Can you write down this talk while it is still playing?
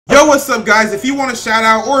Yo, what's up guys? If you want a shout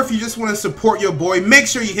out or if you just want to support your boy, make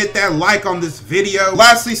sure you hit that like on this video.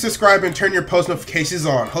 Lastly, subscribe and turn your post notifications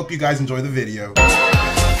on. Hope you guys enjoy the video.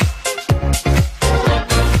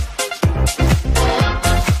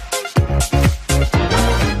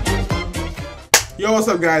 Yo, what's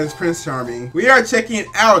up guys? It's Prince Charming. We are checking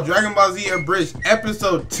out Dragon Ball Z Abridged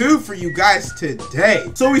episode 2 for you guys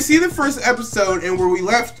today. So we see the first episode, and where we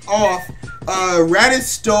left off, Raditz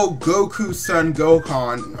stole Goku's son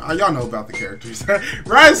Gohan. Y'all know about the characters.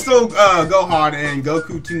 Raditz stole Gohan, and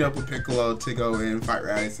Goku teamed up with Piccolo to go and fight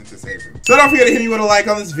Raditz and to save him. So don't forget to hit me with a like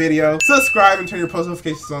on this video, subscribe, and turn your post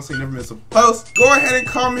notifications on so you never miss a post. Go ahead and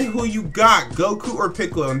comment who you got, Goku or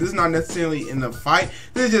Piccolo. And this is not necessarily in the fight.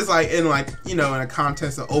 This is just like in in a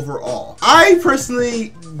contest of overall. I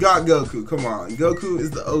personally got Goku. Come on, Goku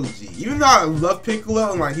is the OG. Even though I love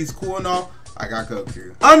Piccolo and like he's cool and all, I got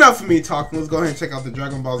Goku. Enough for me talking. Let's go ahead and check out the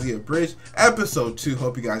Dragon Ball Z Abridged episode 2.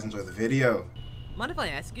 Hope you guys enjoy the video. Mind if I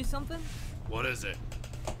ask you something? What is it?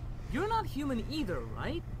 You're not human either,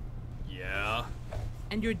 right? Yeah.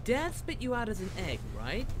 And your dad spit you out as an egg,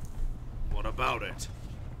 right? What about it?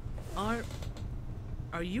 Are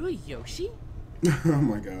you a Yoshi? Oh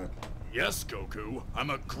my god. Yes, Goku. I'm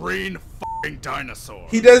a green f***ing dinosaur.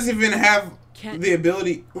 He doesn't even have the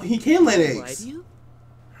ability. Well, he can lay eggs. You?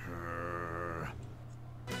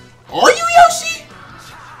 Are you Yoshi?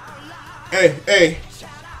 Hey.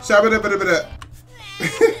 Shabba-dabba-dabba-da.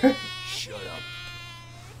 Shut up.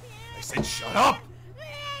 I said shut up!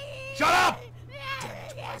 Shut up! Damn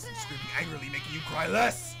it, why isn't screaming angrily making you cry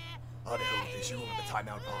less? How the hell did you roll the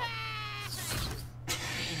timeout bomb?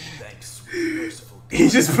 Thanks, sweet merciful God. He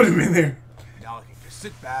just put him in there. Now I can just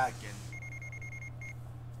sit back and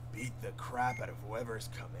beat the crap out of whoever's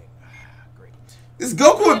coming. Great. This is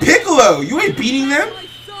Goku and Piccolo. You ain't beating them. My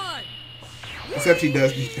son! Except he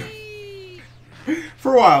does beat them.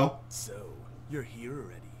 For a while. So, you're here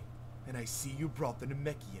already. And I see you brought the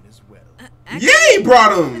Namekian as well. Yeah, he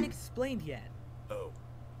brought I haven't him. explained yet. Oh.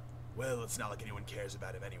 Well, it's not like anyone cares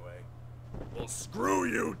about him anyway. Well, screw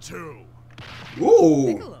you too!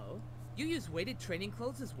 Ooh. Piccolo, you use weighted training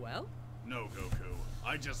clothes as well? No, Goku.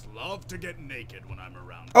 I just love to get naked when I'm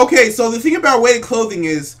around. Okay, so the thing about weighted clothing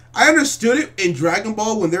is, I understood it in Dragon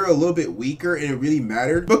Ball when they were a little bit weaker and it really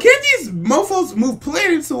mattered. But can't these mofos move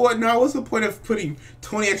planets or whatnot? What's the point of putting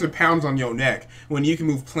 20 extra pounds on your neck when you can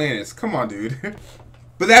move planets? Come on, dude.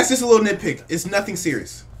 But that's just a little nitpick. It's nothing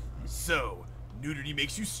serious. So, nudity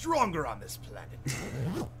makes you stronger on this planet.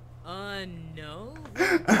 No.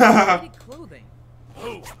 Weighted clothing.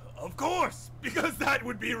 Oh, of course, because that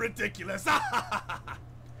would be ridiculous.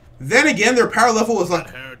 Then again, their power level was like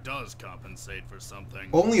That hair does compensate for something.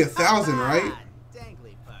 only 1,000, right?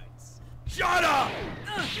 Dangly parts. Shut up!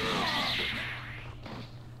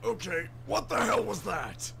 Okay, what the hell was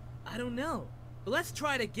that? I don't know. But let's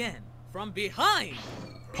try it again. From behind!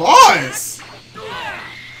 Pause!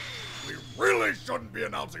 We really shouldn't be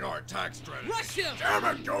announcing our attack strategy. Rush him! Damn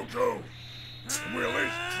it, Goku! Can we at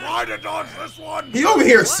least try to dodge this one? He over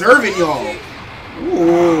here serving y'all.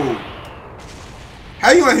 Ooh.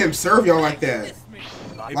 How you let him serve y'all like that?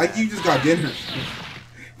 Like you just got dinner.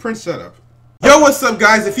 Prince, shut up. Yo, what's up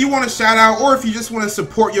guys? If you want a shout out or if you just want to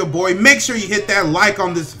support your boy, make sure you hit that like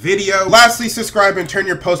on this video. Lastly, subscribe and turn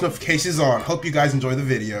your post notifications on. Hope you guys enjoy the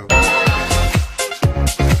video.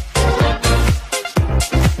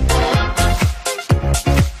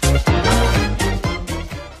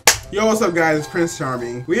 Yo, what's up guys? It's Prince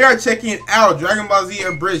Charming. We are checking out Dragon Ball Z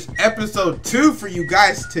Abridged episode 2 for you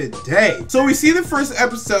guys today. So we see the first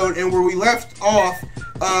episode, and where we left off,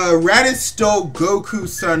 Raditz stole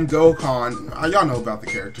Goku's son Gohan. Y'all know about the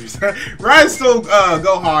characters. Raditz stole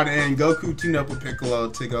Gohan, and Goku teamed up with Piccolo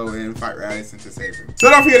to go and fight Raditz and to save him. So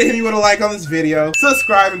don't forget to hit me with a like on this video,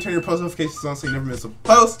 subscribe, and turn your post notifications on so you never miss a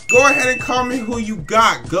post. Go ahead and comment who you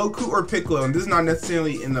got, Goku or Piccolo. And this is not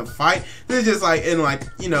necessarily in the fight. This is just like in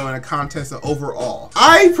in a contest of overall.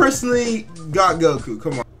 I personally got Goku.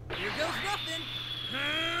 Come on. Here goes nothing.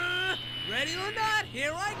 Ready or not,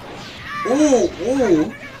 here I come. Ooh.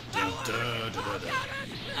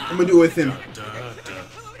 I'm gonna do it with him.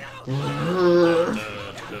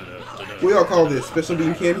 What y'all call this? Special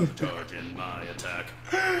beam candy? My attack.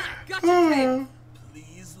 Gotcha,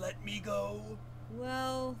 Please let me go.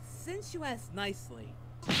 Well, since you asked nicely.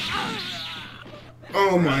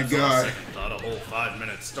 Oh my god. Thought a whole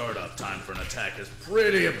 5-minute startup time for an attack is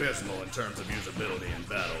pretty abysmal in terms of usability in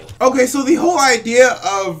battle. Okay, so the whole idea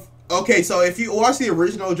of Okay, so if you watch the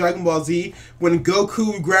original Dragon Ball Z, when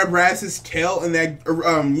Goku grabbed Raditz's tail and that,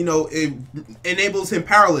 you know, it enables him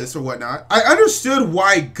powerless or whatnot, I understood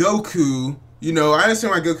why Goku You know, I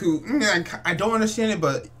understand why Goku, I don't understand it,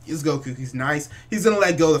 but it's Goku. He's nice. He's going to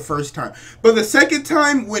let go the first time. But the second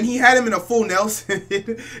time, when he had him in a full Nelson,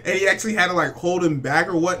 and he actually had to, like, hold him back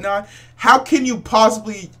or whatnot, how can you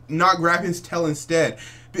possibly not grab his tail instead?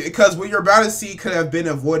 Because what you're about to see could have been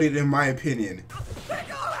avoided, in my opinion.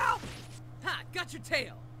 Ha! Got your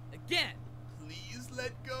tail. Again. Please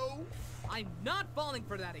let go. I'm not falling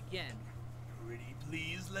for that again. Pretty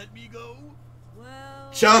please let me go. Well...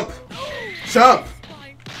 Jump! Jump!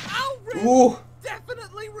 Fine. Ow, ribs! Ooh!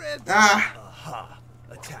 Definitely ribs! Ah! Aha!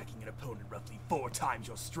 Attacking an opponent roughly 4 times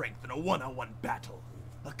your strength in a one-on-one battle.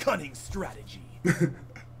 A cunning strategy.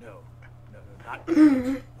 No, not...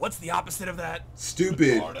 What's the opposite of that?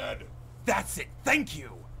 Stupid. Retarded. That's it, thank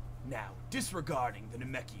you! Now, disregarding the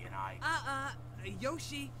Namekian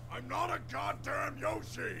Yoshi. I'm not a goddamn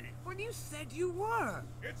Yoshi! When you said you were.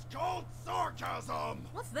 It's called sarcasm!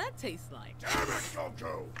 What's that taste like? Damn it,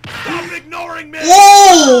 Goku! Stop ignoring me!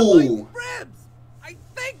 Whoa! Ribs! I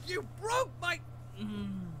think you broke my...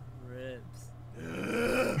 ribs.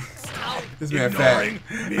 Stop This man fat.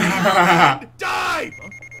 me! Die!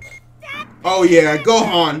 Oh yeah,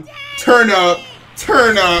 Gohan. Turn up.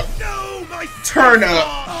 Turn up. No, my Turn up.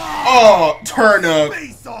 Oh, turn up.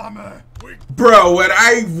 Space armor! Bro, when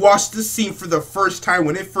I watched this scene for the first time,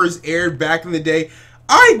 when it first aired back in the day,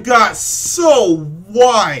 I got so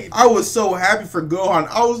wide. I was so happy for Gohan.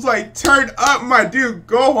 I was like, turn up, my dude,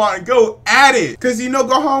 Gohan, go at it. Because, you know,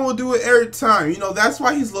 Gohan will do it every time. You know, that's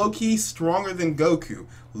why he's low-key stronger than Goku.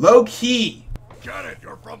 Low-key. Get it,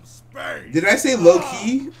 you're from space! Did I say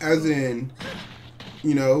low-key as in,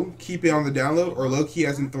 you know, keep it on the download, or low-key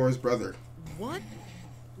as in Thor's brother? What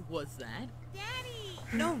was that?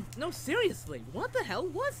 No, seriously. What the hell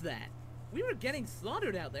was that? We were getting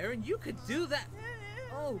slaughtered out there, and you could do that.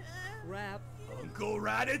 Oh, crap. Uncle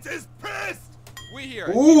Raditz is pissed! We here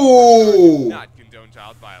Ooh! do not condone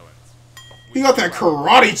child violence. He got that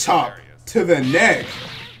karate chop to the neck.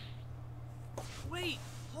 Wait,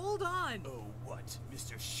 hold on. Oh, what?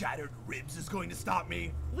 Mr. Shattered Ribs is going to stop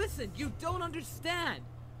me? Listen, you don't understand.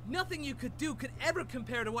 Nothing you could do could ever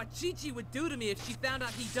compare to what Chi-Chi would do to me if she found out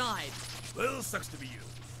he died. Well, sucks to be you.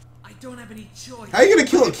 I don't have any choice. How you gonna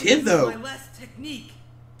kill a kid, though? My last technique.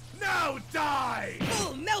 Now die!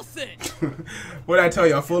 Full Nelson! What'd I tell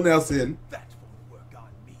y'all? Full Nelson. That won't work on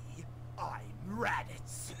me. I'm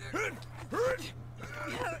Raditz.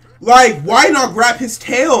 Like, why not grab his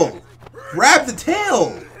tail? Grab the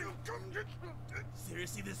tail.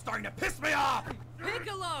 Seriously, this is starting to piss me off!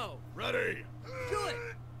 Piccolo! Ready? Good.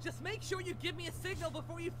 Just make sure you give me a signal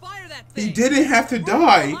before you fire that thing. He didn't have to Run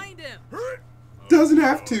die. behind him. Doesn't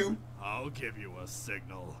have to. I'll give you a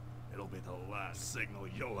signal. It'll be the last signal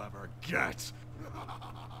you'll ever get.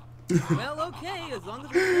 Well, okay, as long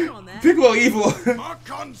as we're clear on that. Piccolo evil.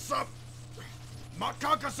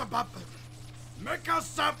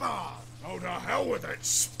 Oh, to hell with it!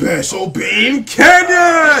 Special beam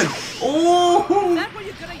cannon. Is Oh. that what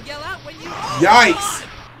you're gonna yell out when you... Yikes.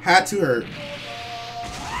 Had to hurt.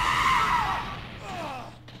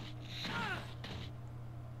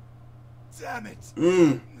 Damn it!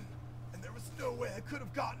 Mm. And there was no way I could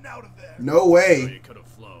have gotten out of there. No way. could have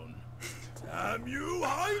flown. Damn you,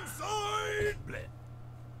 hindsight! Bleh.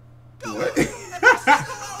 What?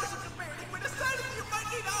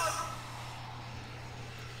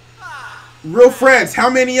 Real friends, how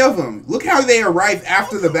many of them? Look how they arrive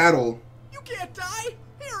after the battle. You can't die!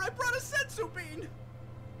 Here, I brought a sensu bean!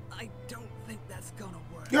 I don't think that's gonna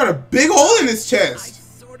work. You got a big hole in his I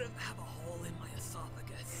chest. sort of have a hole in my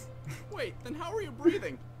esophagus. Wait, then how are you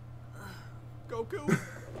breathing? Goku?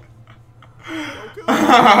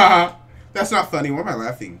 Goku? That's not funny. Why am I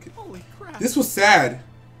laughing? Holy crap. This was sad.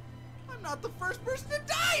 I'm not the first person to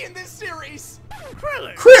die in this series!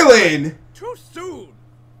 Krillin! Krillin! Too soon!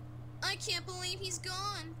 I can't believe he's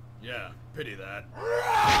gone. Yeah, pity that.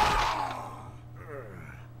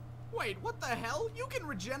 Wait, what the hell? You can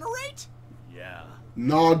regenerate? Yeah.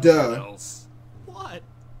 Nah, duh. Else. What?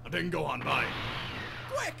 I didn't go on by.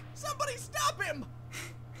 Quick! Somebody stop him!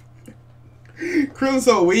 Krillin's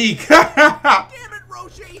so weak. Damn it,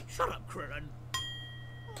 Roshi! Shut up, Krillin.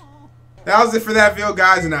 That was it for that video,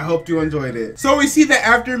 guys, and I hope you enjoyed it. So we see the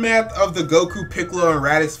aftermath of the Goku, Piccolo, and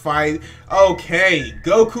Raditz fight. Okay,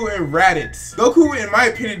 Goku and Raditz. Goku, in my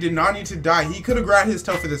opinion, did not need to die. He could have grabbed his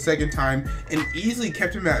tail for the second time and easily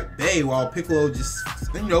kept him at bay while Piccolo just,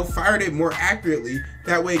 you know, fired it more accurately.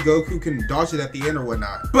 That way Goku can dodge it at the end or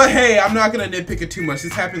whatnot. But hey, I'm not gonna nitpick it too much.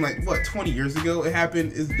 This happened like, what, 20 years ago? It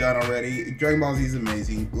happened, it's done already. Dragon Ball Z is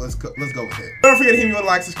amazing. Let's go with it. Don't forget to hit me with a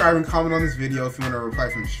like, subscribe, and comment on this video if you want to reply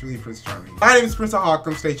from Truly Prince Charming. My name is Prince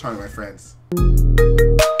Ohakam. Stay charming, my friends.